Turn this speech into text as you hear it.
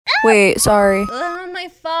Wait, sorry. My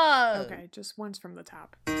fault. Okay, just once from the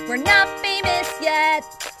top. We're not famous yet,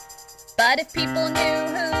 but if people knew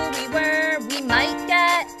who we were, we might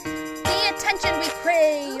get the attention we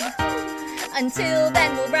crave. Until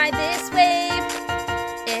then, we'll ride this wave.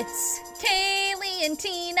 It's Kaylee and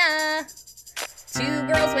Tina, two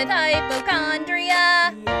girls with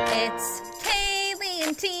hypochondria. It's Kaylee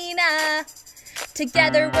and Tina.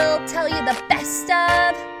 Together we'll tell you the best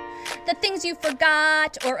of the things you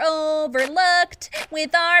forgot or overlooked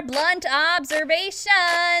with our blunt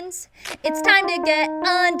observations. It's time to get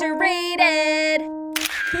underrated.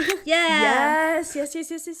 Yes.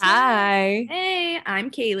 Hi. Hey, I'm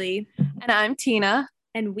Kaylee, And I'm Tina.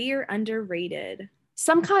 and we're underrated.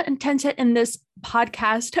 Some content in this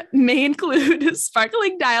podcast may include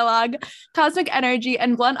sparkling dialogue, cosmic energy,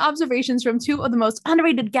 and blunt observations from two of the most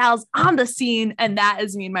underrated gals on the scene. And that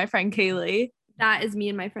is me and my friend Kaylee. That is me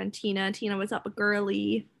and my friend Tina. Tina, what's up,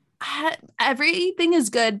 girly? Everything is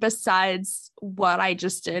good besides what I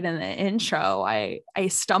just did in the intro. I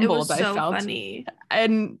stumbled. It was so I felt funny.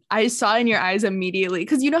 and I saw in your eyes immediately,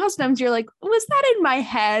 because you know how sometimes you're like, was that in my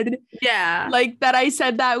head? Yeah. Like that I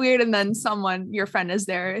said that weird, and then someone, your friend, is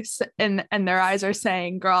there and their eyes are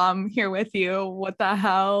saying, girl, I'm here with you, what the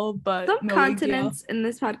hell? But Some no big deal. continents in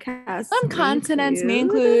this podcast. Some continents may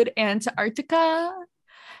include Antarctica.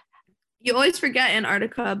 You always forget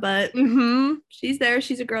Antarctica, but she's there.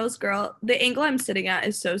 She's a girl's girl. The angle I'm sitting at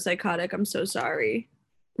is so psychotic. I'm so sorry.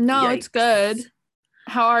 No, Yikes. it's good.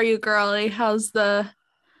 How are you, girly? How's the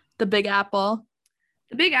Big Apple?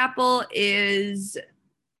 The Big Apple is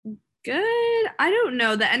good. I don't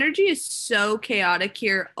know. The energy is so chaotic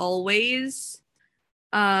here always.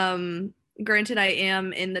 Granted, I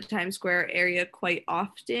am in the Times Square area quite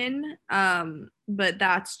often. But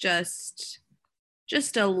that's just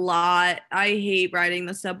a lot. I hate riding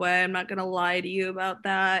the subway. I'm not gonna lie to you about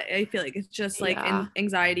that. I feel like it's just like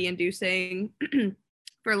anxiety inducing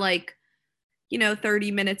for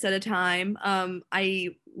 30 minutes at a time. I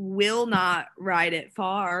will not ride it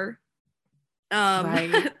far.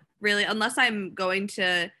 Right. Really, unless I'm going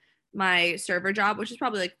to my server job, which is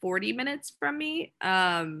probably like 40 minutes from me.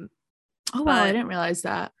 Oh wow, I didn't realize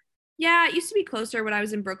that. Yeah, it used to be closer when I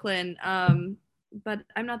was in Brooklyn. But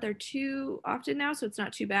I'm not there too often now, so it's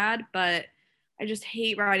not too bad. But I just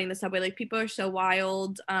hate riding the subway. Like, people are so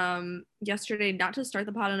wild. Yesterday, not to start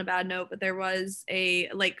the pod on a bad note, but there was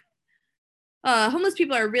homeless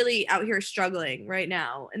people are really out here struggling right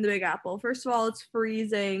now in the Big Apple. First of all, it's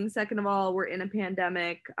freezing. Second of all, we're in a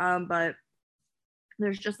pandemic. But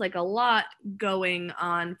there's just like a lot going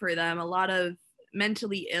on for them. A lot of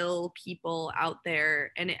mentally ill people out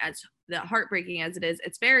there, and as the heartbreaking as it is,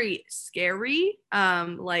 it's very scary.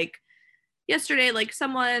 Like yesterday, like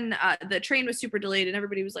someone, the train was super delayed and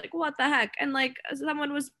everybody was like, what the heck? And like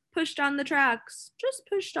someone was pushed on the tracks.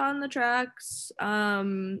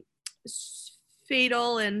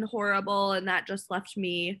 Fatal and horrible, and that just left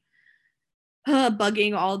me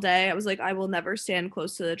bugging all day. I was like, I will never stand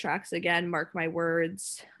close to the tracks again, mark my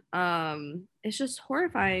words. It's just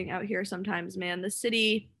horrifying out here sometimes, man. The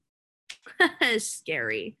city is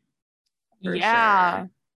scary. Yeah. Sure.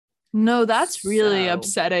 No, that's really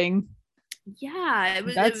upsetting. Yeah,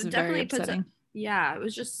 it That's definitely very upsetting. Yeah, it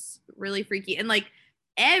was just really freaky. And like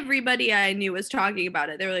everybody I knew was talking about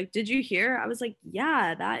it. They were like, did you hear? I was like,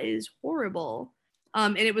 yeah, that is horrible.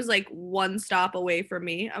 And it was like one stop away from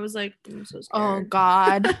me. I was like, I'm so scared. Oh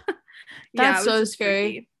God. That's it was so just scary.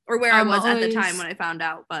 freaky. Or where I was at the time when I found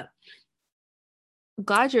out, but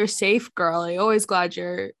glad you're safe, girlie. Always glad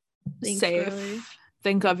you're Thanks, safe. girlie.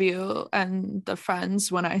 Think of you and the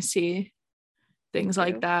friends when I see things Thank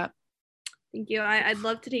you. like that. Thank you. I'd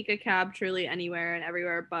love to take a cab truly anywhere and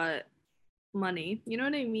everywhere, but money. You know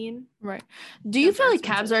what I mean? Right. Do you Cabs feel are like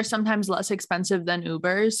cabs expensive. are sometimes less expensive than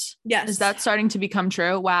Ubers? Yes. Is that starting to become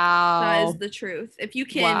true? Wow. That is the truth. If you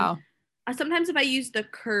can, Wow. sometimes if I use the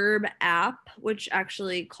Curb app, which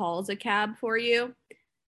actually calls a cab for you,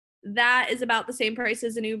 that is about the same price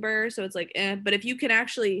as an Uber. So it's like, but if you can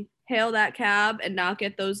actually hail that cab and not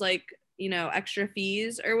get those extra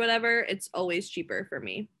fees or whatever, it's always cheaper for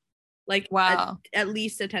me. Like, wow. At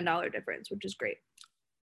least a $10 difference, which is great.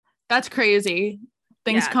 That's crazy.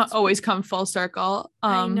 Things always come full circle.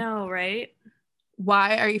 I know, right?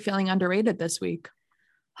 Why are you feeling underrated this week?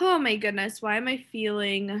 Oh my goodness. Why am I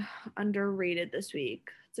feeling underrated this week?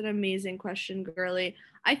 It's an amazing question, girly.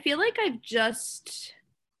 I feel like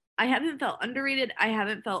I haven't felt underrated. I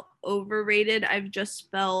haven't felt overrated. I've just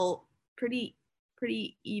felt pretty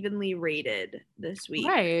evenly rated this week.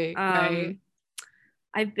 Right.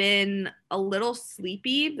 I've been a little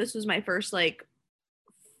sleepy. This was my first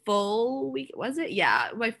full week, was it? Yeah,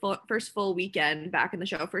 my first full weekend back in the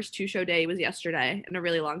show. First 2-show day was yesterday in a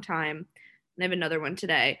really long time, and I have another one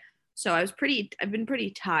today. So I've been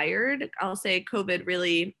pretty tired. I'll say COVID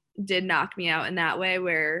really did knock me out in that way,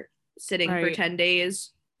 where sitting for 10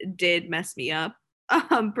 days did mess me up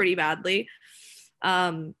pretty badly.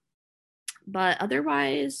 But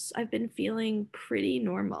otherwise I've been feeling pretty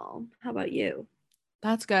normal. How about you?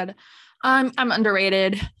 That's good. I'm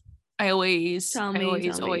underrated. I always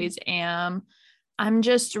am. I'm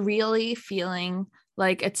just really feeling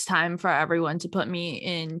like it's time for everyone to put me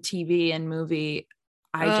in TV and movie.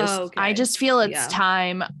 I just feel it's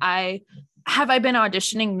time. Have I been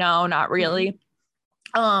auditioning? No, not really.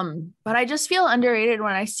 But I just feel underrated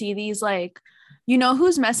when I see these, like, you know,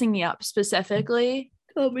 who's messing me up specifically?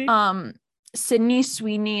 Tell me. Sydney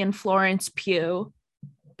Sweeney and Florence Pugh,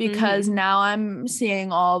 because now I'm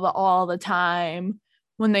seeing all the time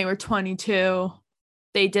when they were 22,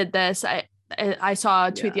 they did this. I saw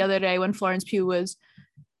a tweet the other day when Florence Pugh was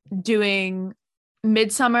doing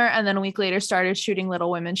Midsummer and then a week later started shooting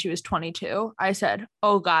Little Women. She was 22. I said,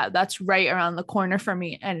 oh God, that's right around the corner for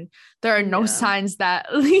me. And there are no signs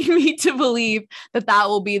that lead me to believe that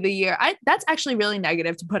will be the year. That's actually really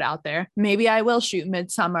negative to put out there. Maybe I will shoot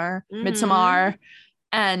Midsommar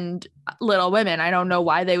and Little Women. I don't know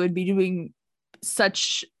why they would be doing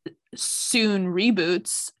such soon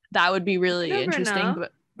reboots. That would be really interesting,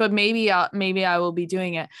 but maybe I will be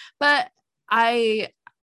doing it. But I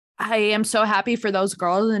am so happy for those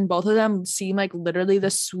girls, and both of them seem like literally the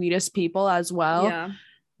sweetest people as well. Yeah.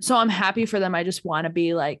 So I'm happy for them. I just want to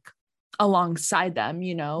be like alongside them,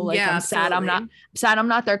 you know, like I'm sad I'm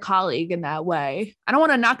not their colleague in that way. I don't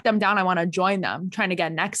want to knock them down. I want to join them, trying to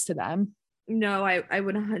get next to them. No, I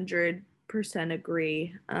would 100%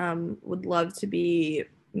 agree. Would love to be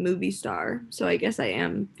movie star. So I guess I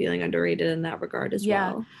am feeling underrated in that regard as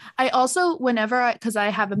well. I also, because I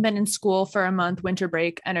haven't been in school for a month, winter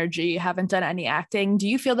break energy, haven't done any acting. Do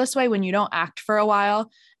you feel this way when you don't act for a while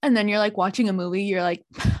and then you're like watching a movie, you're like,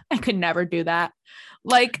 I could never do that.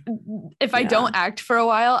 Like if I don't act for a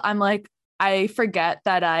while, I'm like, I forget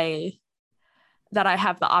that I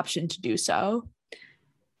have the option to do so.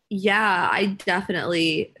 Yeah, I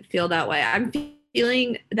definitely feel that way. I'm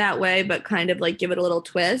feeling that way, but kind of like give it a little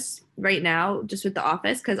twist right now, just with The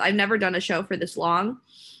Office, because I've never done a show for this long.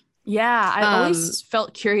 Yeah, I always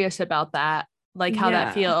felt curious about that, like how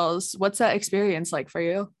that feels. What's that experience like for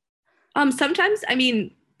you? Sometimes, I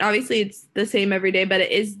mean, obviously it's the same every day, but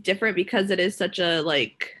it is different because it is such a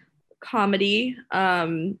like comedy.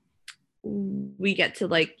 We get to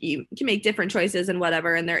like, you can make different choices and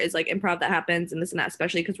whatever, and there is like improv that happens and this and that,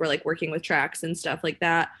 especially because we're like working with tracks and stuff like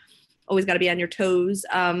that. Always got to be on your toes.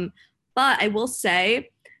 But I will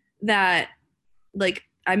say that like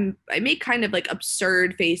I make kind of like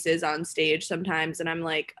absurd faces on stage sometimes, and I'm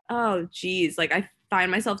like, oh geez, like I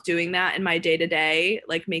find myself doing that in my day-to-day,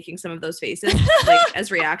 like making some of those faces like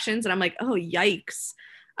as reactions, and I'm like, oh yikes.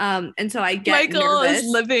 And so I get Michael nervous. Is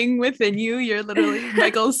living within you. You're literally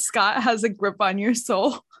Michael Scott has a grip on your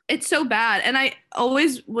soul. It's so bad. And I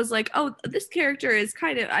always was like, oh, this character is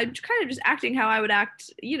I'm kind of just acting how I would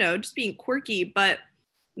act, you know, just being quirky. But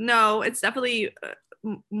no, it's definitely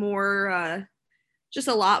more, just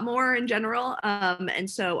a lot more in general. And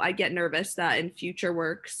so I get nervous that in future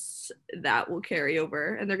works that will carry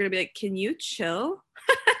over. And they're going to be like, can you chill?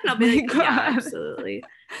 And I'll be like, yeah, absolutely.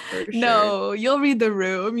 For sure. No, you'll read the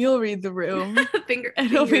room. It'll be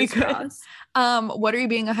good. What are you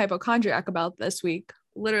being a hypochondriac about this week?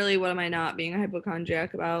 Literally, what am I not being a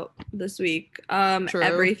hypochondriac about this week?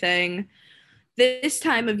 Everything. This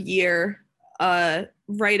time of year,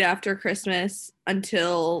 right after Christmas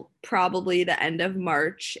until probably the end of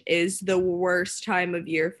March is the worst time of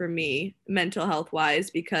year for me, mental health wise,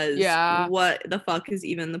 because what the fuck is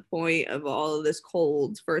even the point of all of this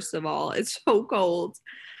cold? First of all, it's so cold.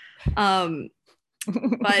 But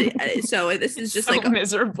so this is just so like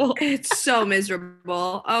miserable. It's so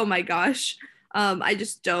miserable. Oh my gosh. I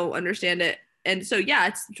just don't understand it. And so, yeah,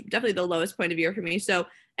 it's definitely the lowest point of year for me. So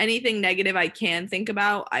anything negative I can think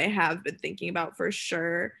about, I have been thinking about for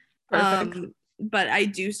sure. But I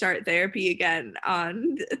do start therapy again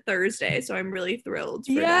on Thursday. So I'm really thrilled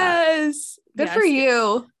for that. Yes. Good for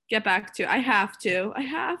you. Get back to, I have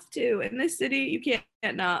to in this city. You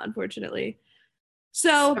can't not, unfortunately.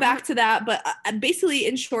 So back to that. But basically,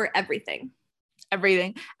 in short, everything.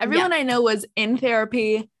 Everyone I know was in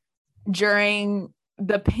therapy during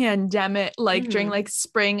the pandemic, like during like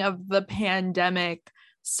spring of the pandemic,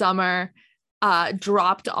 summer,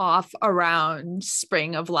 dropped off around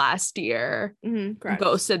spring of last year,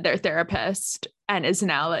 ghosted their therapist, and is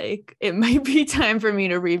now like, it might be time for me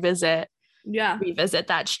to revisit Yeah.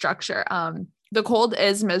 that structure. The cold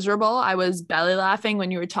is miserable. I was belly laughing when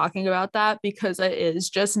you were talking about that, because it is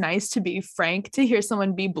just nice to be frank, to hear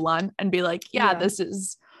someone be blunt and be like, yeah. This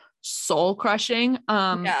is soul crushing.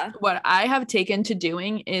 What I have taken to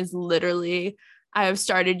doing is literally, I have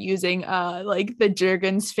started using like the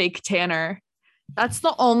Jergens fake tanner. That's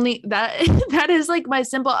the only that is like my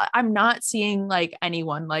simple. I'm not seeing like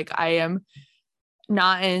anyone. Like, I am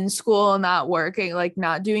not in school, not working, like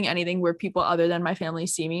not doing anything where people other than my family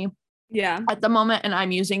see me at the moment, and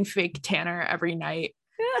I'm using fake tanner every night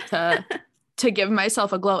to give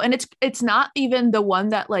myself a glow. And it's not even the one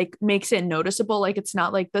that like makes it noticeable. Like, it's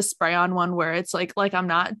not like the spray on one where it's like I'm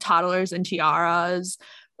not Toddlers and Tiaras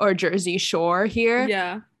or Jersey Shore here.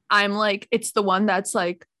 Yeah. I'm like, it's the one that's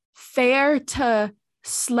like fair to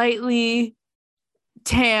slightly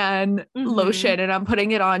tan lotion, and I'm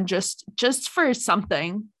putting it on just for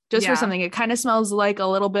something, for something. It kind of smells like a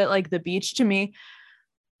little bit like the beach to me,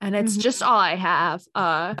 and it's just all I have.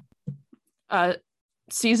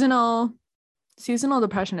 Seasonal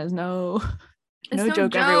depression is no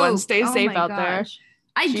joke. Everyone stay safe out there.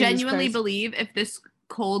 I Jesus genuinely Christ. believe if this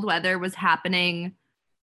cold weather was happening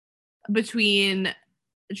between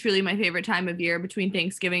truly my favorite time of year, between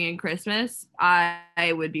Thanksgiving and Christmas,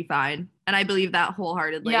 I would be fine. And I believe that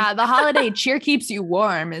wholeheartedly. Yeah, the holiday cheer keeps you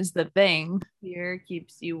warm is the thing. Cheer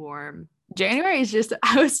keeps you warm. January is just,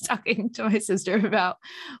 I was talking to my sister about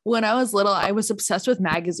when I was little, I was obsessed with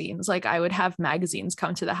magazines. Like, I would have magazines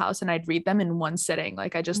come to the house and I'd read them in one sitting.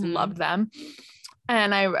 Like, I just loved them.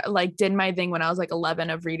 And I like did my thing when I was like 11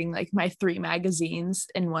 of reading like my 3 magazines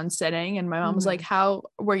in one sitting. And my mom was like, how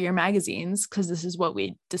were your magazines? Because this is what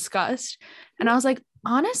we discussed. And I was like,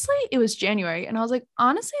 honestly, it was January. And I was like,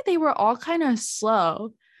 honestly, they were all kind of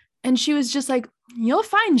slow. And she was just like, you'll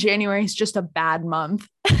find January is just a bad month.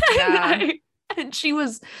 Yeah. And she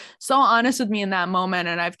was so honest with me in that moment.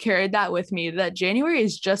 And I've carried that with me, that January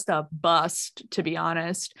is just a bust, to be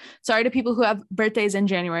honest. Sorry to people who have birthdays in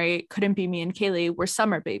January. Couldn't be me and Kaylee. We're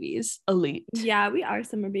summer babies. Elite. Yeah, we are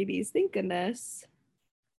summer babies. Thank goodness.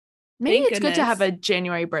 Maybe it's good to have a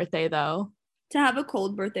January birthday, though. To have a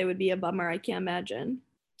cold birthday would be a bummer. I can't imagine.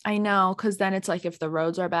 I know, because then it's like if the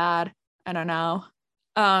roads are bad, I don't know.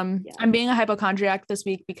 I'm being a hypochondriac this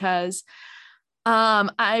week because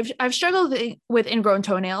I've struggled with ingrown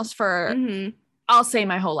toenails for I'll say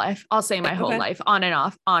my whole life. Whole life, on and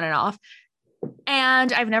off.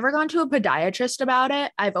 And I've never gone to a podiatrist about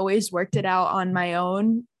it. I've always worked it out on my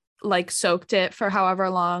own, like soaked it for however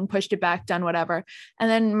long, pushed it back, done whatever. And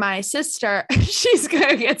then my sister, she's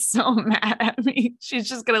gonna get so mad at me. She's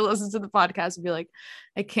just gonna listen to the podcast and be like,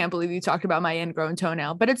 I can't believe you talked about my ingrown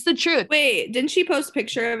toenail, but it's the truth. Wait, didn't she post a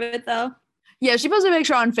picture of it though? Yeah, she posted a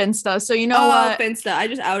picture on Finsta. So you know what? Finsta. I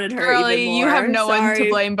just outed her. Girlie, even more. You have no one to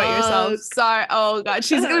blame but yourself. Sorry. Oh God.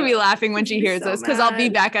 She's going to be laughing when she hears this because I'll be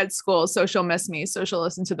back at school. So she'll miss me. So she'll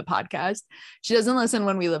listen to the podcast. She doesn't listen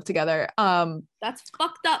when we live together. That's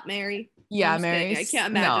fucked up, Mary. Yeah, Mary. I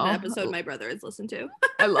can't imagine an episode my brother has listened to.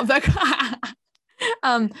 I love that.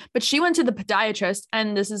 But she went to the podiatrist,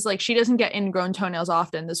 and this is like, she doesn't get ingrown toenails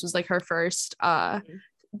often. This was like her first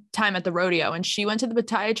time at the rodeo, and she went to the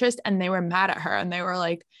podiatrist and they were mad at her and they were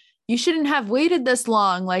like, you shouldn't have waited this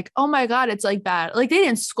long. Like, oh my God, it's like bad. Like, they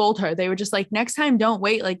didn't scold her. They were just like, next time don't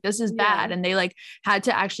wait. Like, this is bad. And they like had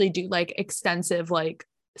to actually do like extensive like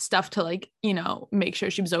stuff to like, you know, make sure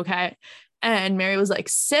she was okay. And Mary was like,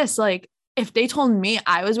 sis, like, if they told me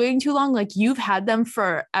I was waiting too long, like, you've had them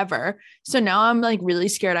forever. So now I'm like really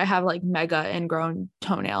scared. I have like mega ingrown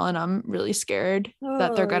toenail and I'm really scared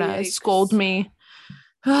that they're gonna scold me.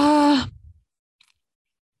 I'm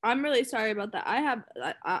really sorry about that.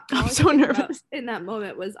 I'm so nervous. In that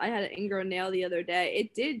moment was I had an ingrown nail the other day.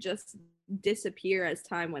 It did just disappear as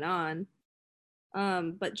time went on.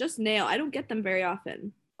 But just nail, I don't get them very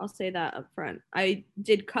often. I'll say that up front. I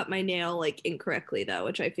did cut my nail like incorrectly though,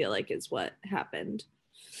 which I feel like is what happened.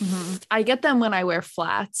 I get them when I wear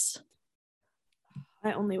flats.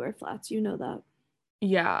 I only wear flats, you know that.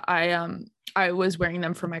 Yeah, I was wearing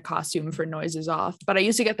them for my costume for Noises Off, but I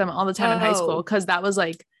used to get them all the time in high school because that was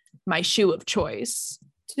like my shoe of choice.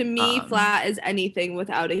 To me, flat is anything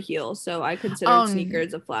without a heel, so I consider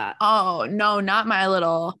sneakers a flat. Oh no, not my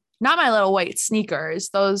little white sneakers.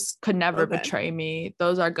 Those could never betray me.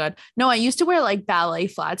 Those are good. No, I used to wear like ballet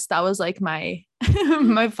flats. That was like my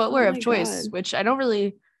my footwear of choice, which I don't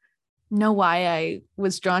really know why I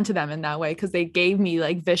was drawn to them in that way, because they gave me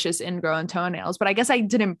like vicious ingrown toenails, but I guess I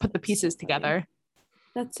didn't put the pieces together.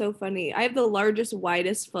 That's so funny. I have the largest,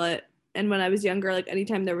 widest foot, and when I was younger, like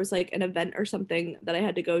anytime there was like an event or something that I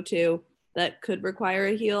had to go to, that could require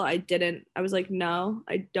a heel. I was like, no,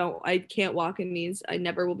 I can't walk in these. I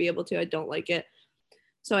never will be able to. I don't like it.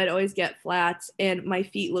 So I'd always get flats, and my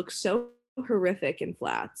feet look so horrific in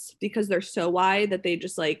flats because they're so wide that they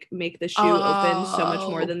just like make the shoe open so much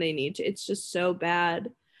more than they need to. It's just so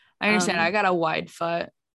bad. I understand. I got a wide foot.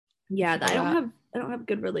 Yeah, I don't have a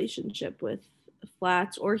good relationship with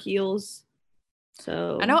flats or heels.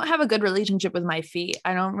 So I don't have a good relationship with my feet.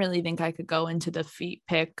 I don't really think I could go into the feet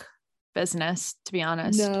pick business, to be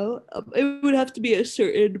honest. No, it would have to be a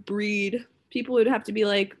certain breed. People would have to be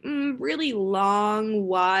like really long,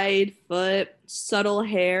 wide foot, subtle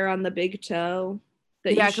hair on the big toe.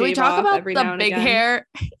 Can we talk about the big hair?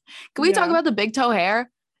 Can we talk about the big toe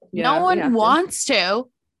hair? Yeah, no one wants to.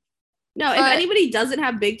 No, if anybody doesn't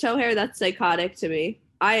have big toe hair, that's psychotic to me.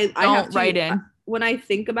 I have to write in. When I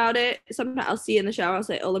think about it, sometimes I'll see it in the shower. I'll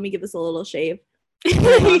say, "Oh, let me give this a little shave."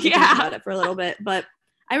 Yeah, think about it for a little bit. But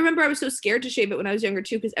I remember I was so scared to shave it when I was younger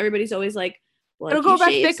too, because everybody's always like, "Well, it'll go back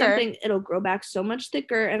thicker. It'll grow back so much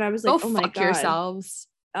thicker." And I was like, "Oh my god!" Yourselves.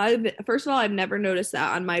 First of all, I've never noticed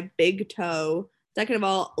that on my big toe. Second of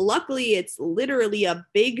all, luckily it's literally a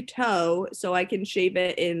big toe, so I can shave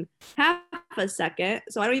it in half a second.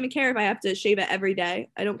 So I don't even care if I have to shave it every day.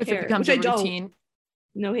 I don't care. It becomes a routine.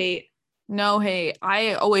 No hate. No hate.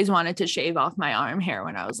 I always wanted to shave off my arm hair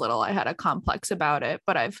when I was little. I had a complex about it,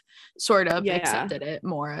 but I've sort of accepted it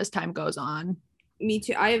more as time goes on. Me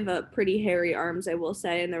too. I have pretty hairy arms, I will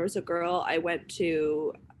say. And there was a girl I went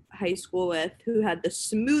to high school with who had the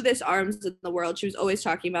smoothest arms in the world. She was always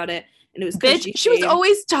talking about it. And it was she was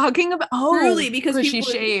always talking about truly because she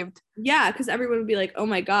shaved. Yeah, because everyone would be like, "Oh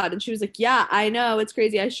my god," and she was like, "Yeah, I know, it's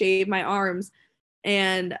crazy. I shave my arms."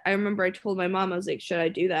 And I remember I told my mom, I was like, "Should I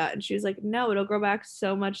do that?" And she was like, "No, it'll grow back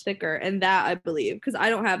so much thicker." And that I believe, because I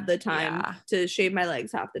don't have the time to shave my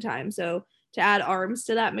legs half the time. So to add arms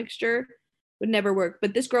to that mixture would never work.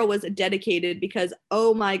 But this girl was dedicated because,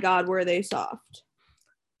 oh my god, were they soft?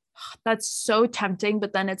 That's so tempting,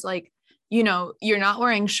 but then it's like, you know, you're not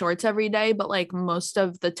wearing shorts every day, but like most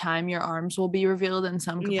of the time your arms will be revealed in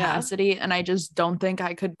some capacity. Yeah. And I just don't think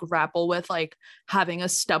I could grapple with like having a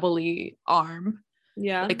stubbly arm.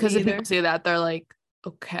 Yeah. Because if people see that, they're like,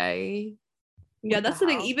 okay. Yeah, that's the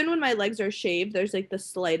thing. Even when my legs are shaved, there's like the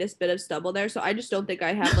slightest bit of stubble there. So I just don't think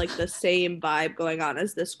I have like the same vibe going on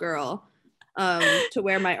as this girl. To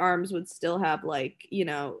where my arms would still have like, you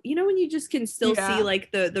know, when you just can still see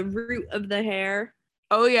like the root of the hair.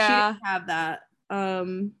 Oh yeah. She didn't have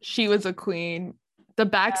that. She was a queen. The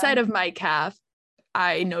backside of my calf,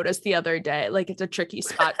 I noticed the other day, like it's a tricky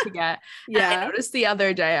spot to get. I noticed the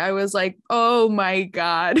other day, I was like, oh my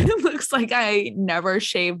god, it looks like I never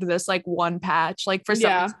shaved this like one patch. Like for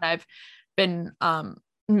some reason I've been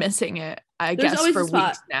missing it, I guess for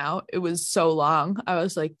weeks now. It was so long. I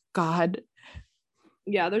was like, god.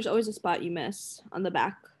 Yeah, there's always a spot you miss on the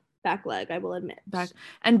back leg, I will admit.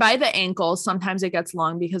 And by the ankle, sometimes it gets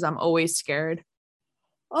long because I'm always scared.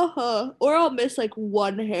 Or I'll miss like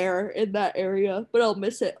one hair in that area, but I'll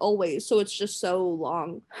miss it always, so it's just so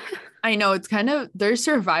long. I know, it's kind of, they're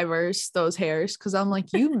survivors, those hairs, because I'm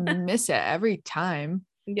like, you miss it every time.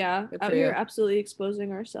 Yeah, out here absolutely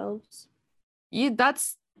exposing ourselves.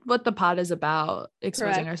 That's what the pod is about,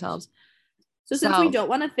 exposing ourselves. So since we don't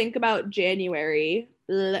want to think about January,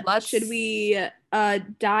 should we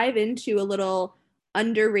dive into a little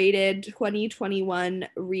underrated 2021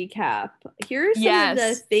 recap? Here are some of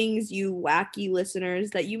the things, you wacky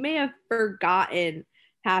listeners, that you may have forgotten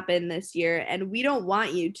happened this year, and we don't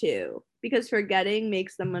want you to, because forgetting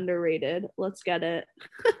makes them underrated. Let's get it.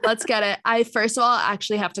 Let's get it. I first of all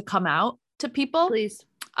actually have to come out to people, please,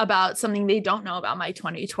 about something they don't know about my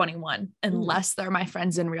 2021, unless they're my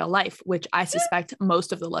friends in real life, which I suspect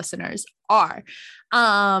most of the listeners are.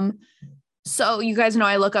 So you guys know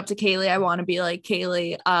I look up to Kaylee. I want to be like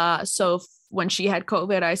Kaylee. So when she had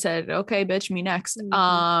COVID, I said, okay, bitch, me next.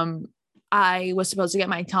 I was supposed to get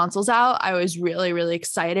my tonsils out. I was really, really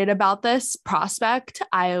excited about this prospect.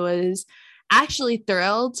 I was actually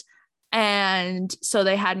thrilled. And so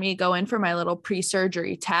they had me go in for my little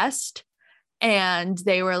pre-surgery test. And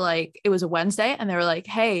they were like, it was a Wednesday, and they were like,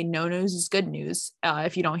 hey, no news is good news.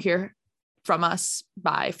 If you don't hear from us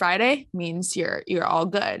by Friday, means you're all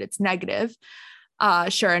good. It's negative.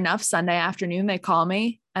 Sure enough, Sunday afternoon, they call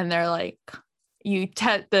me and they're like,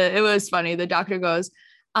 it was funny. The doctor goes,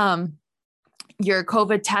 your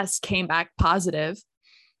COVID test came back positive.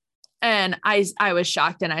 And I was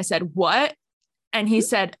shocked, and I said, what? And he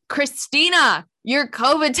said, Christina, your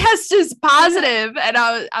COVID test is positive. And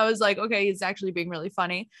I was like, okay, he's actually being really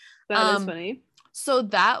funny. That is funny. So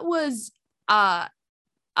that was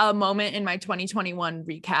a moment in my 2021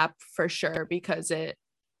 recap for sure, because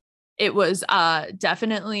it was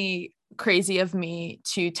definitely crazy of me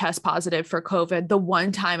to test positive for COVID. The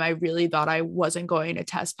one time I really thought I wasn't going to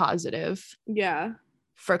test positive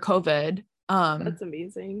for COVID. That's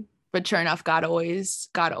amazing. But sure enough, God always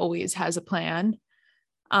has a plan.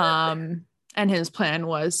 And his plan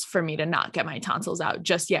was for me to not get my tonsils out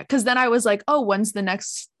just yet. Cause then I was like, oh, when's the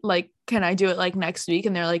next, like, can I do it like next week?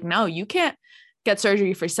 And they're like, no, you can't get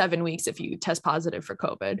surgery for 7 weeks if you test positive for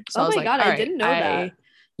COVID. So I was like, God, I didn't know that.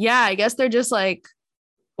 Yeah, I guess they're just like,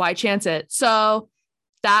 why chance it? So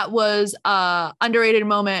that was a underrated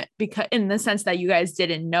moment, because in the sense that you guys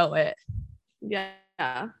didn't know it. Yeah.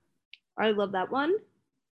 I love that one.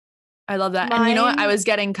 I love that. And you know what? I was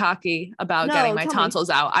getting cocky about getting my tonsils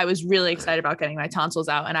out. I was really excited about getting my tonsils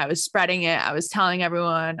out, and I was spreading it. I was telling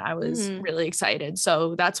everyone. I was really excited.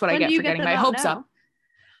 So that's what I get for getting my hopes up.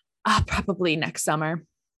 Probably next summer.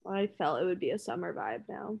 I felt it would be a summer vibe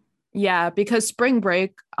now. Yeah, because spring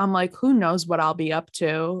break, I'm like, who knows what I'll be up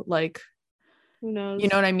to? Like, who knows? You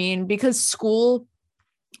know what I mean? Because school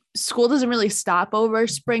doesn't really stop over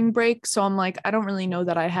spring break. So I'm like, I don't really know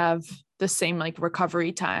that I have the same like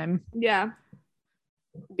recovery time. Yeah.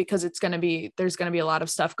 Because there's going to be a lot of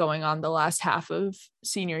stuff going on the last half of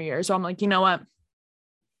senior year. So I'm like, you know what?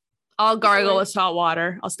 I'll gargle with salt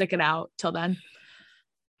water. I'll stick it out till then.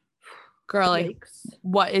 Girly,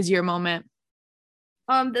 what is your moment?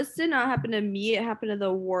 This did not happen to me. It happened to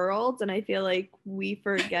the world. And I feel like we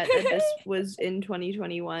forget that this was in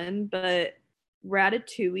 2021, but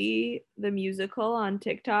Ratatouille, the musical on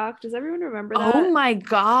TikTok. Does everyone remember that? Oh my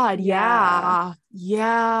God. Yeah.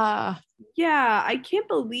 Yeah. Yeah. I can't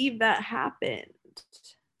believe that happened.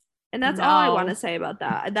 And that's all I want to say about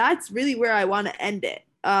that. That's really where I want to end it.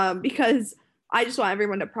 Because I just want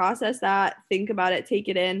everyone to process that, think about it, take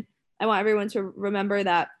it in. I want everyone to remember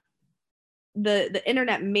that the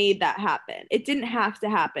internet made that happen. It didn't have to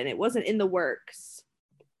happen. It wasn't in the works.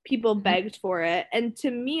 People begged for it. And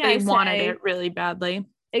to me, they wanted it really badly.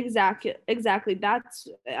 Exactly. That's,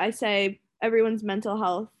 I say, everyone's mental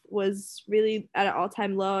health was really at an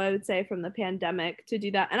all-time low, I would say, from the pandemic to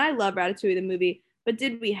do that. And I love Ratatouille, the movie, but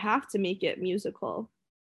did we have to make it musical?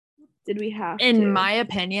 Did we have to? In my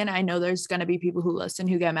opinion, I know there's going to be people who listen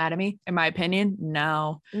who get mad at me. In my opinion,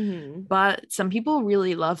 no. Mm-hmm. But some people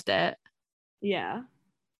really loved it. Yeah.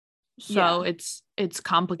 So it's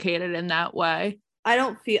complicated in that way. I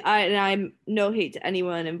don't feel, and I'm no hate to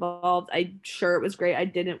anyone involved. I'm sure it was great. I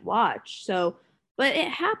didn't watch. So, but it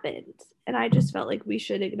happened. And I just felt like we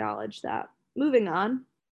should acknowledge that. Moving on.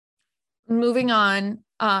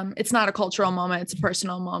 It's not a cultural moment. It's a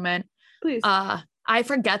personal moment. Please. I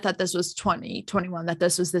forget that this was 2021, that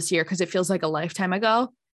this was this year, because it feels like a lifetime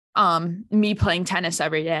ago. Me playing tennis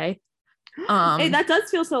every day. Hey, that does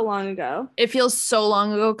feel so long ago. It feels so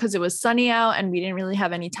long ago because it was sunny out and we didn't really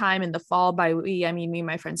have any time in the fall. By we, I mean me and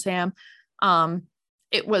my friend Sam.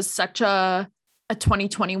 It was such a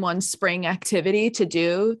 2021 spring activity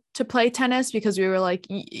to play tennis, because we were like,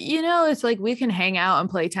 it's like we can hang out and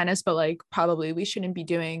play tennis, but like probably we shouldn't be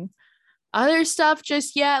doing other stuff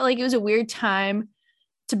just yet. Like it was a weird time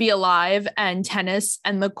to be alive, and tennis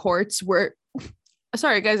and the courts were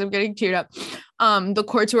sorry guys, I'm getting teared up. The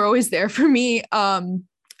courts were always there for me. And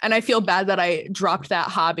I feel bad that I dropped that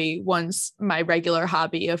hobby once my regular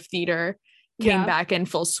hobby of theater came back in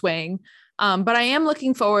full swing. But I am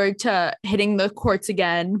looking forward to hitting the courts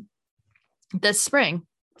again this spring.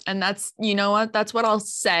 And that's, you know what, that's what I'll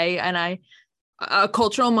say. And a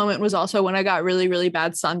cultural moment was also when I got really, really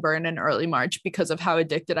bad sunburn in early March because of how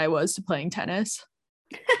addicted I was to playing tennis.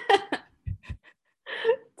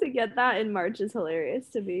 To get that in March is hilarious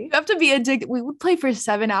to me. You have to be addicted. We would play for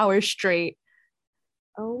 7 hours straight.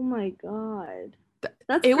 Oh my God.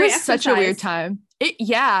 It was such a weird time.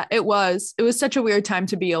 It was such a weird time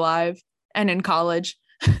to be alive and in college.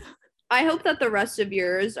 I hope that the rest of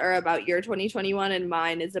yours are about your 2021 and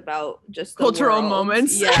mine is about just the cultural world.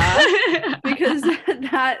 moments. Yeah. Because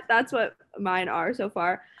that's what mine are so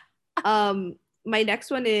far. My next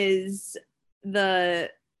one is the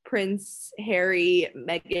Prince Harry,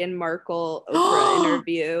 Meghan Markle Oprah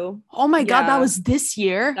interview. Oh my God, that was this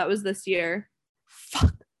year? That was this year.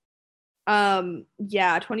 Fuck.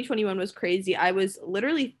 2021 was crazy. I was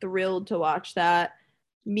literally thrilled to watch that.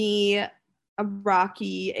 Me,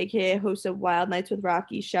 Rocky, aka host of Wild Nights with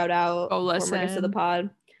Rocky, shout out, former guest of the pod.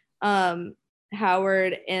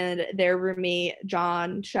 Howard and their roommate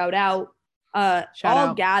John, shout out.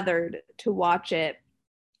 Gathered to watch it.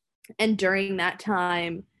 And during that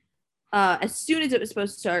time, as soon as it was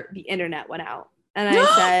supposed to start, the internet went out. And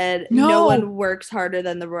I said, No. no one works harder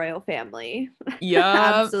than the royal family.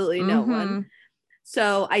 Yeah. Absolutely no one.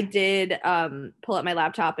 So I did pull up my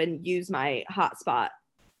laptop and use my hotspot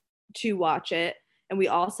to watch it. And we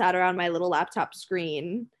all sat around my little laptop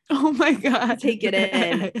screen. Oh my God. To take it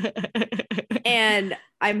in. And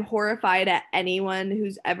I'm horrified at anyone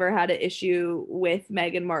who's ever had an issue with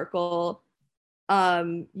Meghan Markle.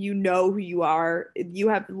 You know who you are. You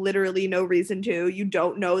have literally no reason to. You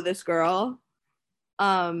don't know this girl.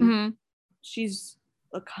 She's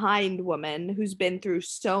a kind woman who's been through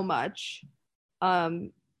so much.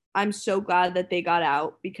 I'm so glad that they got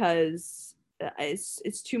out because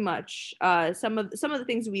it's too much. Some of the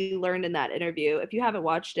things we learned in that interview, if you haven't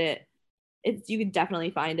watched it, you can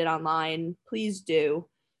definitely find it online. Please do.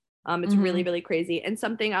 It's really, really crazy. And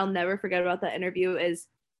something I'll never forget about that interview is,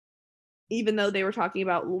 even though they were talking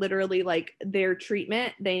about literally like their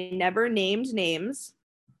treatment, they never named names.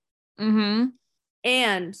 And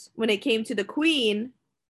when it came to the Queen,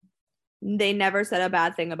 they never said a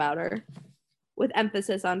bad thing about her, with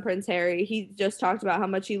emphasis on Prince Harry. He just talked about how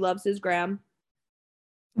much he loves his gram.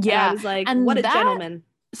 Yeah. And I was like, and what a gentleman.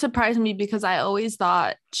 Surprised me because I always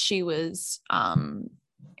thought she was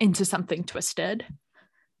into something twisted.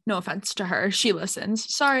 No offense to her. She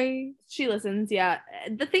listens. Sorry. She listens, yeah.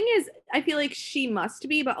 The thing is, I feel like she must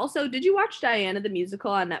be, but also, did you watch Diana the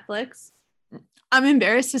Musical on Netflix? I'm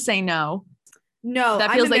embarrassed to say no. No.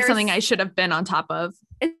 That feels like something I should have been on top of.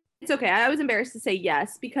 It's okay. I was embarrassed to say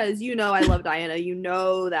yes because you know I love Diana. You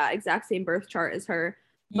know that exact same birth chart as her.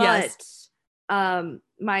 But yes.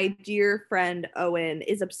 My dear friend Owen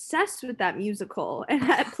is obsessed with that musical and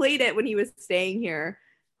had played it when he was staying here.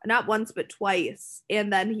 Not once, but twice.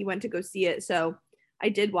 And then he went to go see it. So I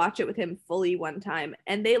did watch it with him fully one time.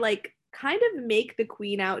 And they like kind of make the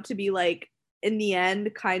Queen out to be like, in the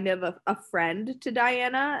end, kind of a friend to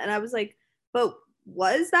Diana. And I was like, but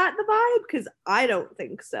was that the vibe? Because I don't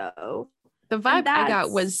think so. The vibe I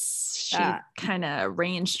got was she kind of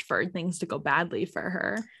arranged for things to go badly for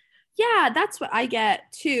her. Yeah, that's what I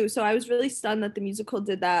get too. So I was really stunned that the musical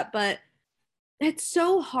did that. But it's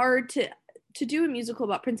so hard to do a musical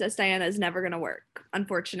about Princess Diana is never going to work,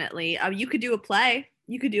 unfortunately. You could do a play.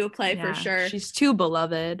 You could do a play for sure. She's too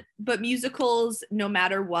beloved. But musicals, no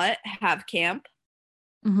matter what, have camp.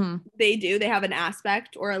 They do. They have an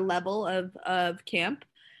aspect or a level of camp.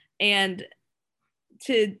 And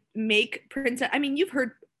to make Princess, I mean, you've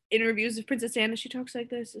heard interviews of Princess Diana. She talks like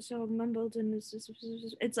this. It's so mumbled and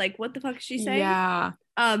it's like, what the fuck is she saying? Yeah.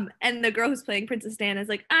 And the girl who's playing Princess Diana is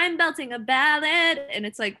like, I'm belting a ballad. And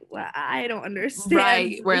it's like, well, I don't understand.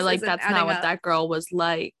 Right. Where like, that's not what that girl was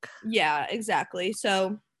like. Yeah, exactly.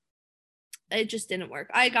 So it just didn't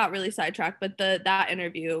work. I got really sidetracked, but that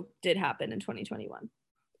interview did happen in 2021.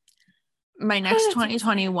 My next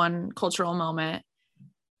 2021 cultural moment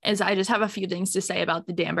is I just have a few things to say about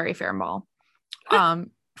the Danbury Fair Mall.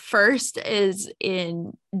 First is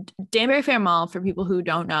in Danbury Fair Mall, for people who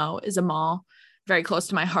don't know, is a mall very close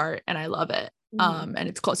to my heart and I love it. And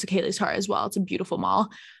it's close to Kaylee's heart as well. It's a beautiful mall.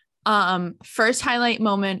 First highlight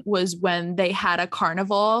moment was when they had a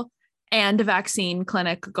carnival and a vaccine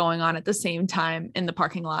clinic going on at the same time in the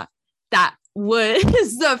parking lot. That was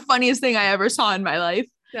the funniest thing I ever saw in my life.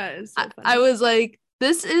 That is so funny. I was like,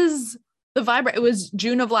 this is the vibe. It was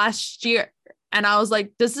June of last year. And I was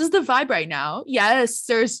like, this is the vibe right now. Yes,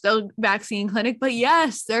 there's still vaccine clinic, but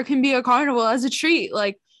yes, there can be a carnival as a treat.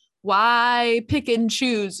 Like, why pick and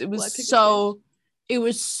choose? It was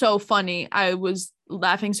so funny. I was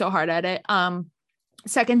laughing so hard at it.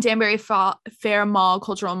 Second Danbury Fair Mall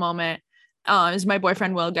cultural moment is my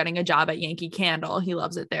boyfriend Will getting a job at Yankee Candle. He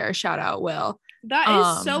loves it there. Shout out, Will. That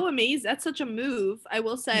is so amazing. That's such a move. I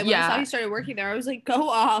will say, when I saw he started working there, I was like, go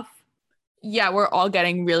off. Yeah, we're all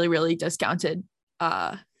getting really, really discounted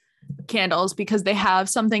candles because they have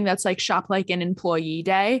something that's like shop like an employee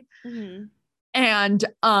day. And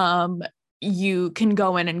you can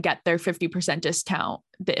go in and get their 50% discount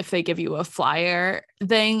if they give you a flyer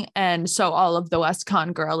thing. And so all of the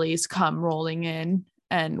WestCon girlies come rolling in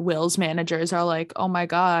and Will's managers are like, oh my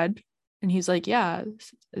God. And he's like, yeah,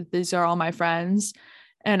 these are all my friends.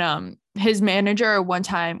 And his manager one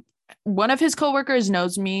time, one of his coworkers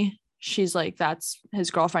knows me. She's like, that's his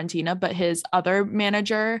girlfriend, Tina. But his other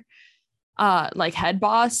manager, like head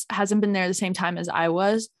boss, hasn't been there the same time as I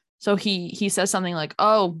was. So he says something like,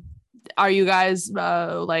 oh, are you guys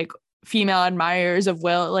like female admirers of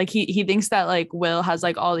Will? Like he thinks that like Will has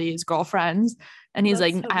like all these girlfriends. And he's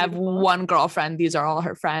like, so I have one girlfriend. These are all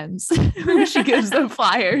her friends who she gives them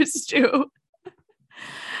flyers to.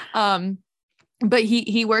 But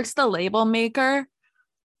he works the label maker.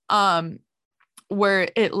 where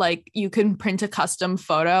it like you can print a custom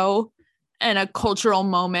photo, and a cultural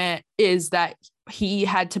moment is that he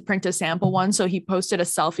had to print a sample one. So he posted a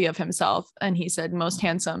selfie of himself and he said most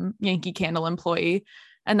handsome Yankee Candle employee.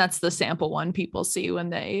 And that's the sample one people see when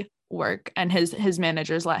they work, and his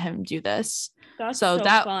managers let him do this. That's so so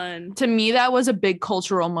that fun. To me, that was a big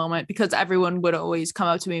cultural moment, because everyone would always come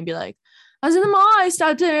up to me and be like, I was in the mall, I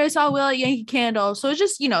stopped there, I saw Will at Yankee Candle. So it's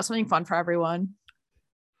just, you know, something fun for everyone.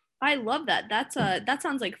 I love that. That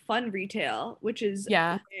sounds like fun retail, which is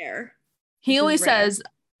rare. He always says,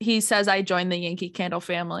 I joined the Yankee Candle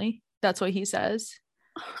family. That's what he says.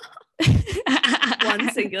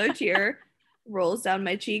 One singular tear rolls down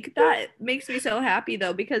my cheek. That makes me so happy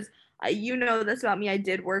though, because you know this about me. I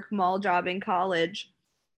did work mall job in college.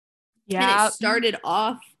 Yeah. And it started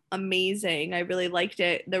off amazing. I really liked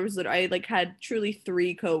it. I like had truly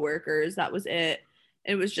 3 coworkers. That was it.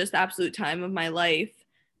 It was just the absolute time of my life.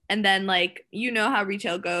 And then like, you know how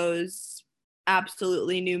retail goes,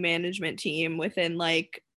 absolutely new management team within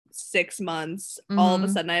like 6 months. All of a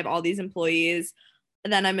sudden I have all these employees,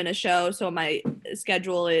 and then I'm in a show. So my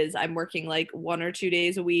schedule is I'm working like 1 or 2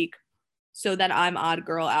 days a week. So then I'm odd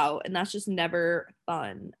girl out, and that's just never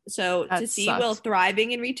fun. So to see Will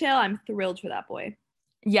thriving in retail, I'm thrilled for that boy.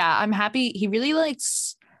 Yeah, I'm happy. He really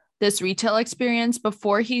likes this retail experience.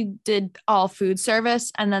 Before he did all food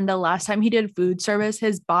service, and then the last time he did food service,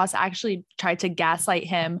 his boss actually tried to gaslight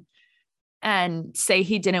him and say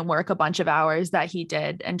he didn't work a bunch of hours that he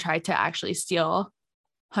did, and tried to actually steal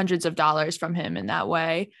hundreds of dollars from him in that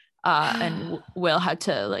way. And Will had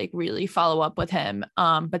to like really follow up with him.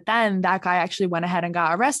 But then that guy actually went ahead and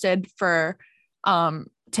got arrested for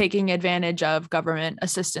taking advantage of government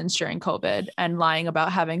assistance during COVID and lying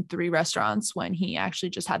about having 3 restaurants when he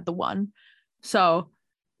actually just had the one. So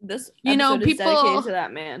this, you know, people dedicated to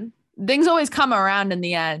that man. Things always come around in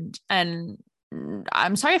the end. And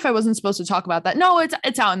I'm sorry if I wasn't supposed to talk about that. No,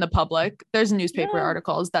 it's out in the public. There's newspaper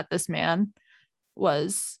articles that this man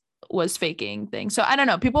was faking things. So I don't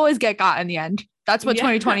know. People always get got in the end. That's what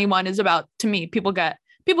 2021 is about to me. People get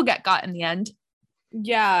got in the end.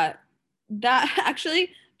 Yeah.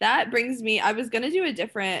 That brings me, I was going to do a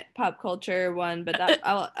different pop culture one, but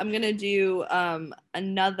I'm going to do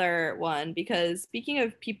another one, because speaking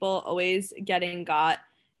of people always getting got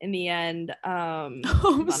in the end, I'm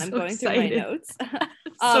going through my notes.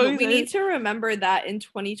 We need to remember that in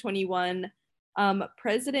 2021,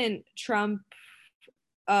 President Trump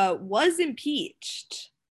was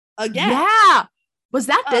impeached again. Yeah. Was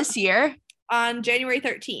that this year? On January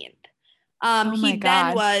 13th. He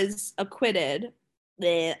then was acquitted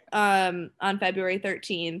on February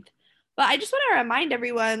 13th. But I just want to remind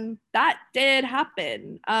everyone that did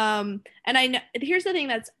happen. And I know, here's the thing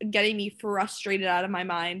that's getting me frustrated out of my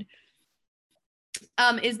mind.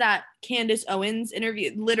 Is that Candace Owens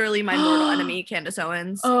interview, literally my mortal enemy, Candace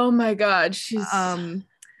Owens. Oh my God. She's that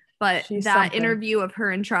something. Interview of her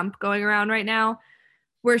and Trump going around right now,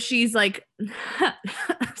 where she's like,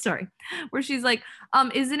 where she's like,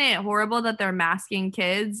 isn't it horrible that they're masking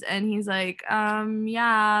kids? And he's like,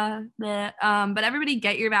 yeah, but everybody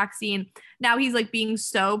get your vaccine. Now he's like being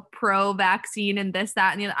so pro-vaccine and this,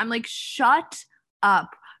 that, and the other. I'm like, shut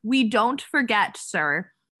up. We don't forget,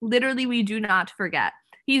 sir. Literally, we do not forget.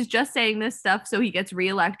 He's just saying this stuff so he gets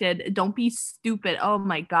reelected. Don't be stupid. Oh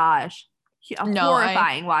my gosh.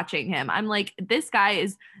 Horrifying watching him. I'm like, this guy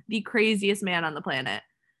is the craziest man on the planet.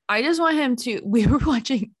 I just want him to. We were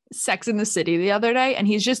watching Sex in the City the other day, and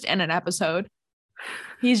he's just in an episode.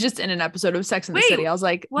 He's just in an episode of Sex in the City. I was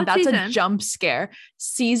like, that's season? A jump scare.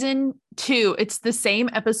 Season 2. It's the same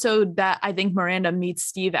episode that I think Miranda meets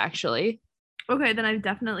Steve, actually. Okay, then I've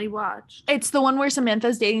definitely watched. It's the one where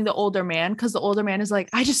Samantha's dating the older man, because the older man is like,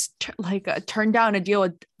 I just turned down a deal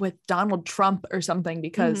with Donald Trump or something,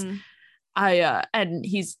 because and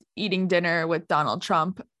he's eating dinner with Donald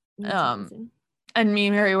Trump. And me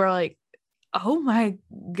and Mary were like, oh my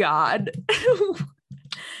God.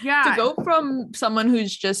 Yeah. To go from someone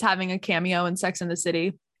who's just having a cameo in Sex in the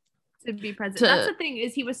City to be president. That's the thing,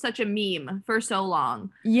 is he was such a meme for so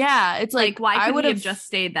long. Yeah. It's like why couldn't he have just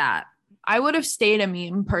stayed that? I would have stayed a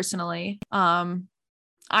meme personally.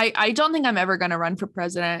 I don't think I'm ever going to run for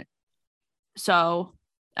president. So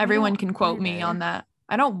everyone can quote me on that.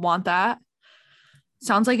 I don't want that.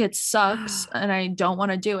 Sounds like it sucks and I don't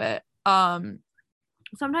want to do it.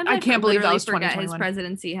 Sometimes I can't believe that was 2021. His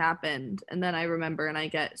presidency happened, and then I remember and I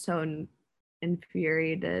get so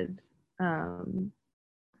infuriated.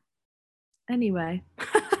 Anyway.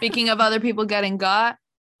 Speaking of other people getting got.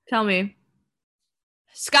 Tell me.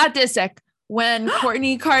 Scott Disick when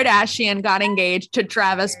Kourtney Kardashian got engaged to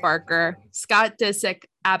Travis Barker, Scott Disick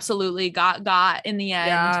absolutely got in the end.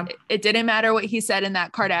 Yeah. It didn't matter what he said in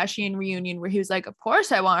that Kardashian reunion where he was like, of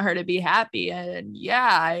course I want her to be happy. And yeah,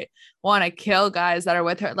 I want to kill guys that are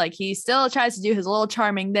with her. Like he still tries to do his little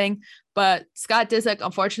charming thing. But Scott Disick,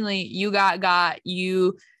 unfortunately, you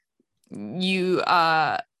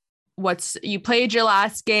you played your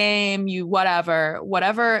last game, you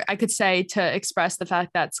whatever I could say to express the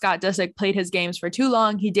fact that Scott Disick played his games for too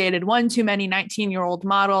long. He dated one too many 19-year-old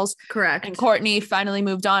models. Correct. And Kourtney finally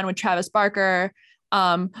moved on with Travis Barker.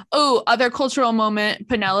 Other cultural moment,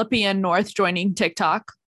 Penelope and North joining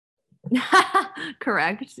TikTok.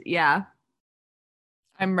 Correct. Yeah.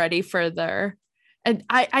 I'm ready for their, and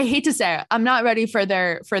I hate to say it, I'm not ready for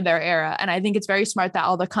their era. And I think it's very smart that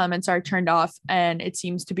all the comments are turned off. And it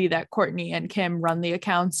seems to be that Kourtney and Kim run the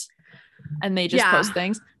accounts and they just post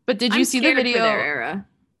things. But did you see the video? For their era.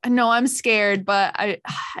 No, I'm scared, but I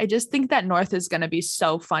just think that North is going to be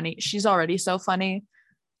so funny. She's already so funny.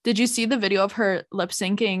 Did you see the video of her lip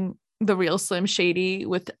syncing The Real Slim Shady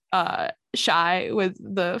with Shy with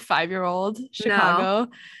the 5-year-old Chicago?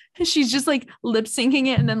 No. She's just like lip syncing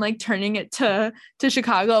it and then like turning it to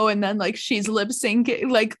Chicago, and then like she's lip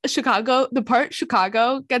syncing like Chicago. The part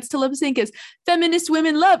Chicago gets to lip sync is "Feminist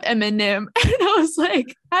women love Eminem," and I was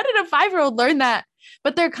like, how did a 5-year-old learn that?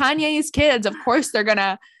 But they're Kanye's kids. Of course they're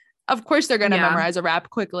gonna memorize a rap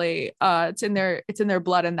quickly. It's in their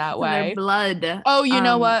blood in that way. Their blood. Oh, you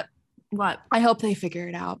know what? What? I hope they figure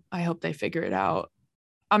it out.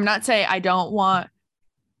 I'm not saying I don't want.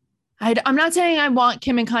 I'm not saying I want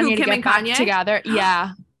Kim and Kanye to get back together.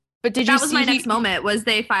 Yeah. But did you see? That was my next moment was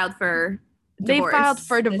they filed for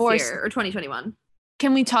divorce or 2021.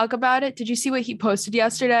 Can we talk about it? Did you see what he posted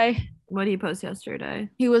yesterday? What did he post yesterday?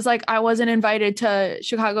 He was like, I wasn't invited to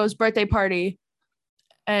Chicago's birthday party.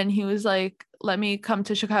 And he was like, let me come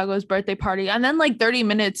to Chicago's birthday party. And then like 30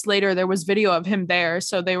 minutes later, there was video of him there.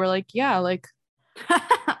 So they were like, yeah, like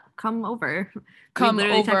come over. Come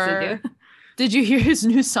over. Did you hear his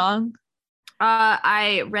new song?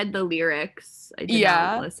 I read the lyrics. I did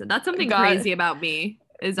not listen. That's something crazy about me.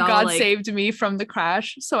 Is all God saved me from the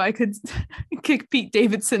crash so I could kick Pete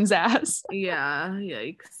Davidson's ass. Yeah,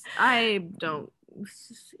 yikes. I don't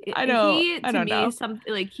know.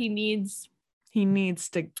 Something like he needs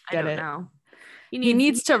to get it. Know. He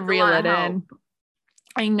needs to reel it in.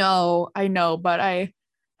 I know, but I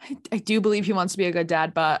do believe he wants to be a good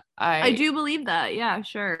dad, but I do believe that. Yeah,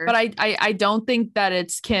 sure. But I don't think that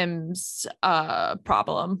it's Kim's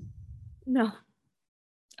problem. No.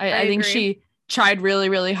 I think she tried really,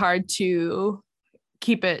 really hard to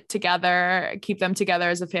keep them together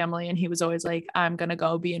as a family. And he was always like, I'm going to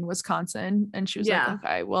go be in Wisconsin. And she was like,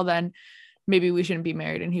 okay, well then maybe we shouldn't be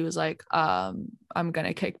married. And he was like, I'm going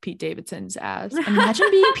to kick Pete Davidson's ass. Imagine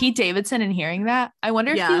being Pete Davidson and hearing that. I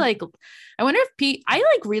wonder if Pete, I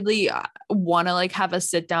like really want to like have a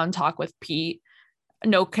sit down talk with Pete,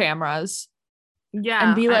 no cameras. Yeah.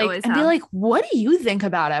 And be like, what do you think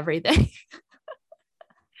about everything?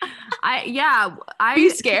 Are you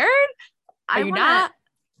scared? Are you not?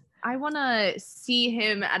 I want to see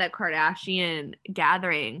him at a Kardashian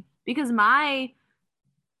gathering because my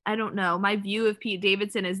view of Pete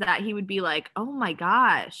Davidson is that he would be like, oh my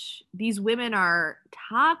gosh, these women are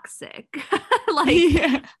toxic.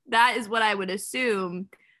 That is what I would assume.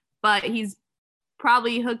 But he's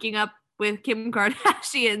probably hooking up with Kim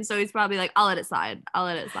Kardashian. So he's probably like, I'll let it slide.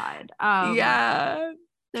 Yeah.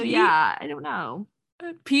 So yeah, I don't know.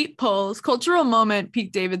 Pete pulls cultural moment.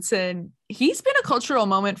 Pete Davidson. He's been a cultural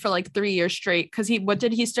moment for like 3 years straight. Cause what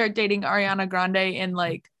did he start dating Ariana Grande in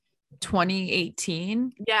like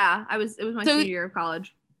 2018? Yeah, it was my senior year of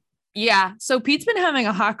college. Yeah, so Pete's been having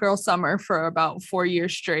a hot girl summer for about 4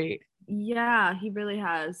 years straight. Yeah, he really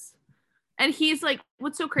has. And he's like,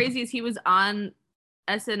 what's so crazy is he was on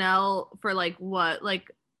SNL for like what, like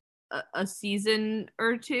a season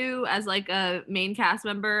or two as like a main cast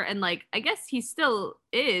member, and like I guess he still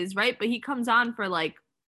is, right? But he comes on for like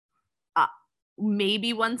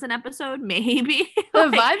maybe once an episode, maybe. The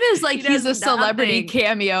vibe is like he's a celebrity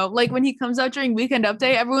cameo. Like when he comes out during Weekend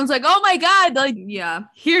Update, everyone's like, oh my god, like yeah,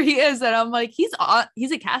 here he is. And I'm like, he's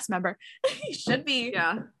a cast member. He should be.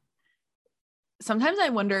 Yeah. Sometimes I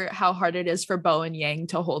wonder how hard it is for Bo and Yang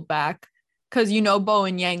to hold back, because Bo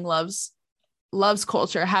and Yang loves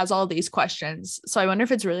culture, has all these questions. So I wonder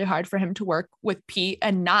if it's really hard for him to work with Pete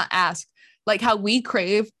and not ask, like how we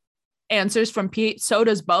crave answers from Pete, so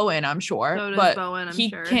does Bowen, I'm sure. He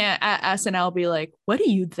can't at SNL be like, what do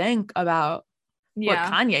you think about what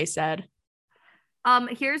Kanye said?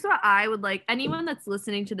 Here's what I would like anyone that's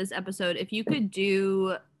listening to this episode, if you could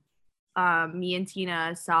do me and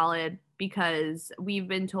Tina solid, because we've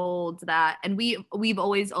been told that, and we've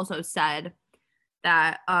always also said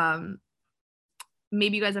that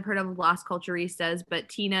maybe you guys have heard of Las Culturistas, but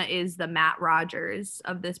Tina is the Matt Rogers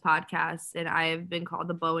of this podcast, and I have been called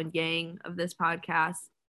the Bowen Yang of this podcast.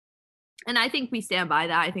 And I think we stand by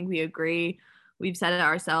that. I think we agree. We've said it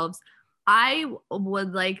ourselves. I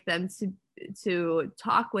would like them to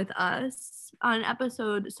talk with us on an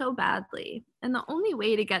episode so badly. And the only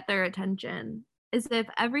way to get their attention is if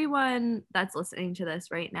everyone that's listening to this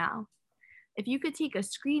right now, if you could take a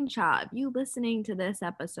screenshot of you listening to this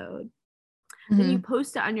episode, then you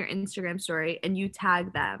post it on your Instagram story and you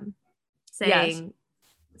tag them saying,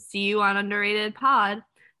 see you on Underrated Pod.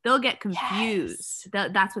 They'll get confused.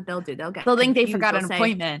 That's what they'll do. They'll think they forgot an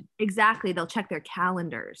appointment. Exactly. They'll check their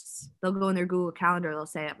calendars. They'll go in their Google Calendar. They'll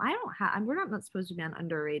say, we're not supposed to be on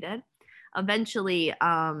Underrated. Eventually,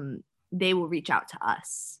 they will reach out to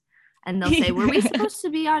us and they'll say, were we supposed to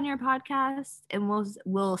be on your podcast? And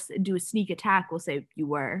we'll do a sneak attack. We'll say, you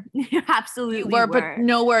were. You absolutely were. But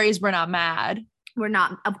no worries. We're not mad. We're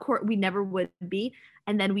not. Of course, we never would be.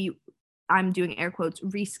 And then I'm doing air quotes,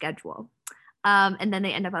 reschedule. And then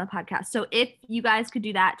they end up on the podcast. So if you guys could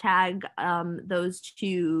do that, tag those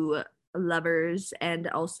two lovers and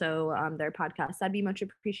also their podcast, that'd be much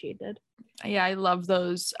appreciated. Yeah, I love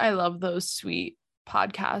those sweet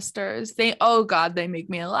podcasters. They make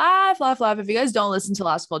me laugh. If you guys don't listen to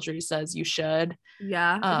Las Culturistas, you should.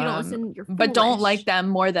 Yeah, if you don't listen, you're foolish. But don't like them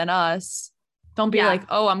more than us. Don't be like,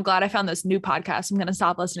 oh, I'm glad I found this new podcast, I'm gonna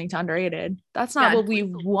stop listening to Underrated. That's not what we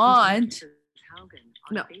want.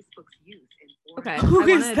 No. Okay, I want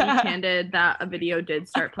to be candid that a video did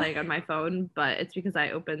start playing on my phone, but it's because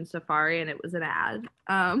I opened Safari and it was an ad.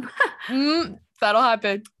 That'll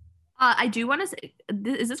happen. I do want to say,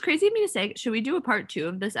 is this crazy of me to say? Should we do a part 2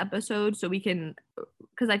 of this episode so we can,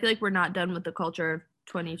 because I feel like we're not done with the culture of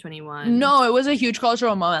 2021. No, it was a huge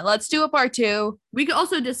cultural moment. Let's do a part 2. We could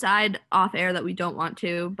also decide off air that we don't want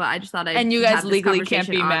to, but I just thought and you guys legally can't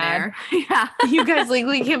be mad. Yeah. You guys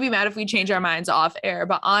legally can't be mad if we change our minds off air,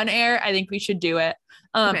 but on air, I think we should do it.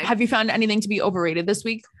 Okay. Have you found anything to be overrated this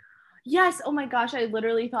week? Yes. Oh my gosh. I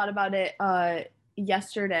literally thought about it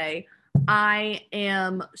yesterday. I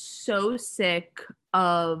am so sick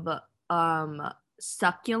of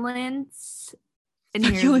succulents. And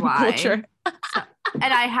here's why. Culture.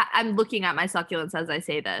 And I'm looking at my succulents as I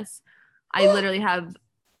say this. I literally have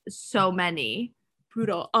so many.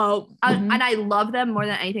 Brutal. And I love them more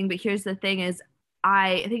than anything. But here's the thing is,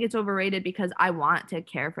 I think it's overrated because I want to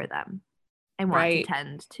care for them. I want to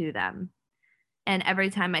tend to them. And every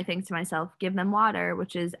time I think to myself, give them water,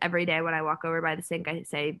 which is every day when I walk over by the sink, I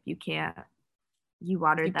say, you can't. You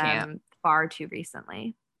watered them far too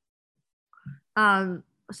recently.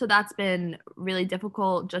 So that's been really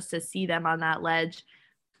difficult just to see them on that ledge.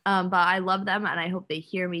 But I love them and I hope they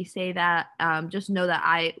hear me say that. Just know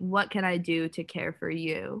that what can I do to care for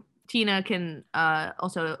you? Tina can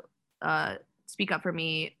also speak up for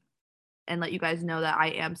me and let you guys know that I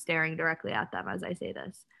am staring directly at them as I say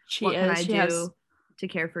this. What can I do to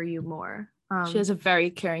care for you more? She has a very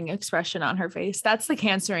caring expression on her face. That's the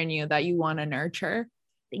Cancer in you that you want to nurture.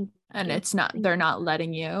 They're not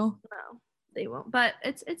letting you. No, they won't. But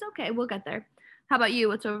it's okay. We'll get there. How about you?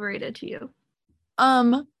 What's overrated to you?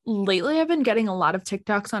 Lately I've been getting a lot of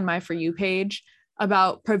TikToks on my For You page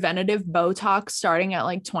about preventative Botox starting at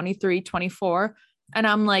like 23, 24. And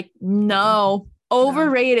I'm like, no,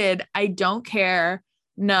 overrated. I don't care.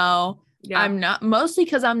 No, I'm not, mostly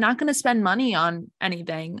because I'm not going to spend money on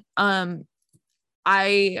anything.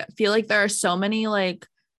 I feel like there are so many like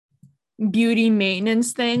beauty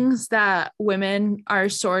maintenance things that women are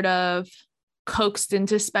sort of coaxed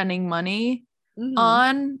into spending money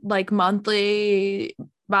on, like monthly,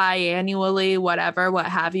 biannually, whatever, what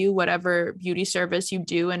have you, whatever beauty service you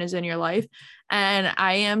do and is in your life. And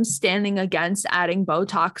I am standing against adding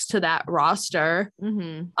Botox to that roster.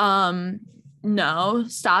 No,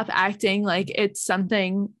 stop acting like it's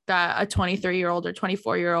something that a 23-year-old or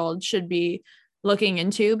 24-year-old should be looking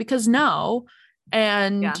into, because no.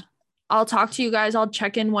 And I'll talk to you guys. I'll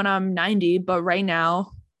check in when I'm 90, but right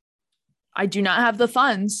now I do not have the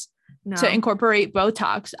funds to incorporate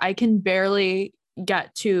Botox. I can barely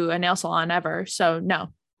get to a nail salon ever. So no.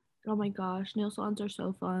 Oh my gosh. Nail salons are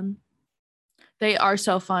so fun. They are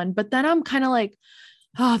so fun. But then I'm kind of like,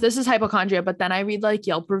 oh, this is hypochondria. But then I read like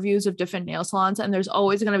Yelp reviews of different nail salons, and there's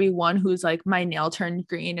always going to be one who's like, my nail turned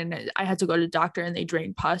green and I had to go to the doctor and they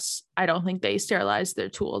drained pus. I don't think they sterilized their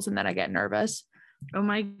tools, and then I get nervous. Oh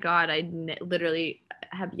my God. I literally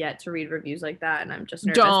have yet to read reviews like that, and I'm just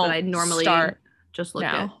nervous. But I normally just look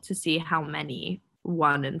at to see how many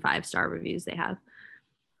 1 and 5 star reviews they have.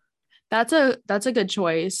 That's a good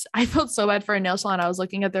choice. I felt so bad for a nail salon. I was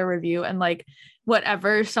looking at their review and like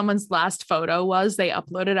whatever someone's last photo was, they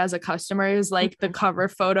uploaded as a customer is like the cover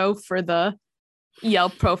photo for the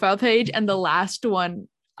Yelp profile page. And the last one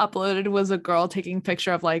uploaded was a girl taking a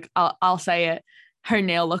picture of like, I'll say it. Her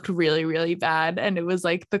nail looked really, really bad. And it was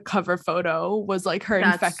like the cover photo was like her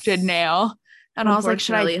infected nail. And I was like,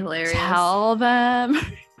 should I tell them?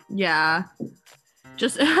 Yeah.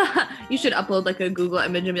 Just you should upload like a Google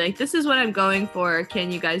image and be like, this is what I'm going for.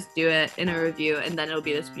 Can you guys do it in a review? And then it'll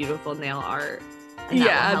be this beautiful nail art. And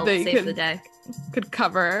that will help save the day. Could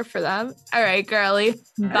cover for them. All right, girly.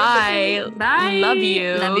 Bye. Bye. Love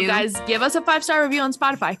you. Guys, give us a 5-star review on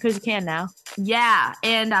Spotify because you can now. Yeah.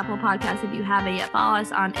 And Apple Podcasts if you haven't yet. Follow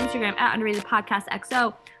us on Instagram at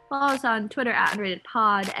UnderatedPodcastXO. Follow us on Twitter at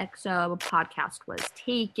UnderatedPodXO. Podcast was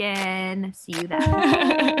taken. See you then.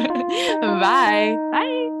 Bye.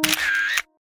 Bye.